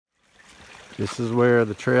This is where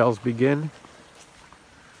the trails begin.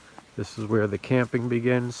 This is where the camping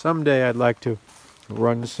begins. Someday I'd like to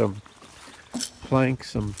run some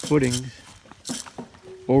planks, some footings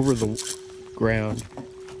over the ground,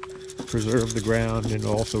 preserve the ground, and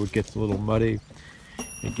also it gets a little muddy.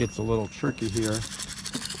 It gets a little tricky here.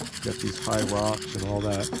 Got these high rocks and all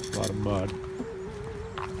that, a lot of mud.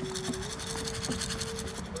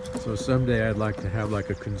 So someday I'd like to have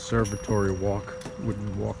like a conservatory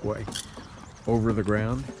wooden walkway over the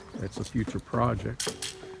ground. That's a future project.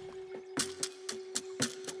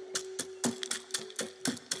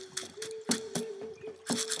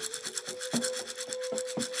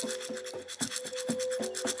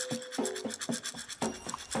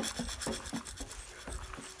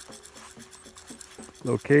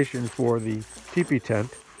 Location for the teepee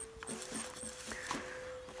tent.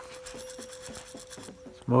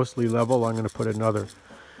 It's mostly level. I'm going to put another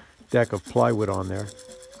deck of plywood on there.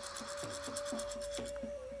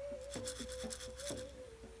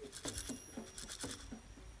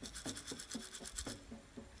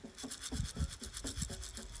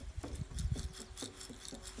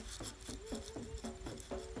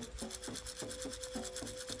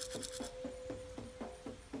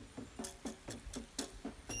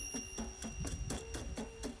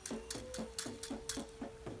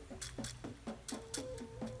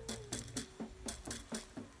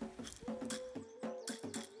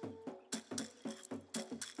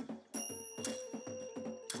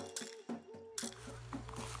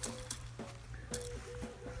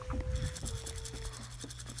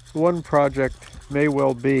 One project may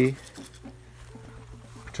well be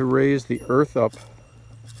to raise the earth up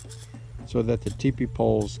so that the teepee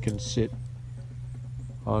poles can sit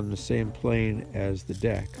on the same plane as the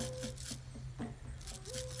deck.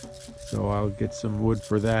 So I'll get some wood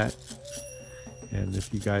for that, and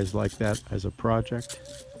if you guys like that as a project,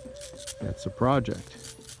 that's a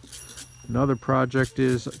project. Another project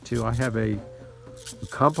is I have a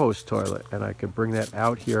compost toilet, and I could bring that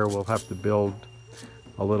out here. We'll have to build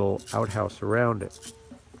a little outhouse around it,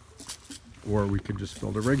 or we could just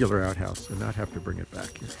build a regular outhouse and not have to bring it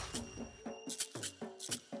back here.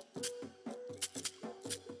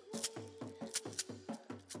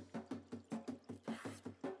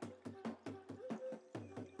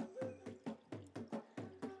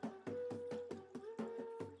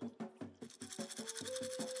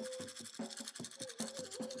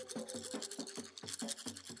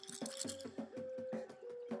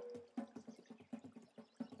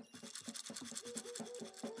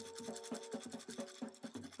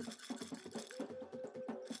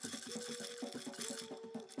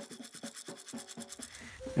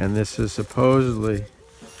 And this is supposedly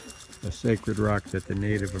a sacred rock that the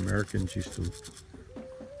Native Americans used to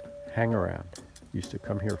hang around, used to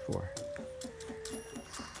come here for.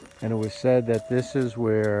 And it was said that this is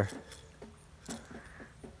where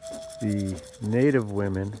the Native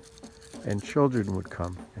women and children would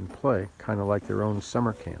come and play, kind of like their own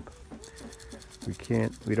summer camp.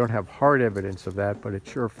 We don't have hard evidence of that, but it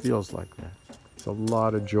sure feels like that. It's a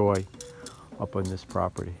lot of joy up on this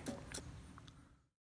property.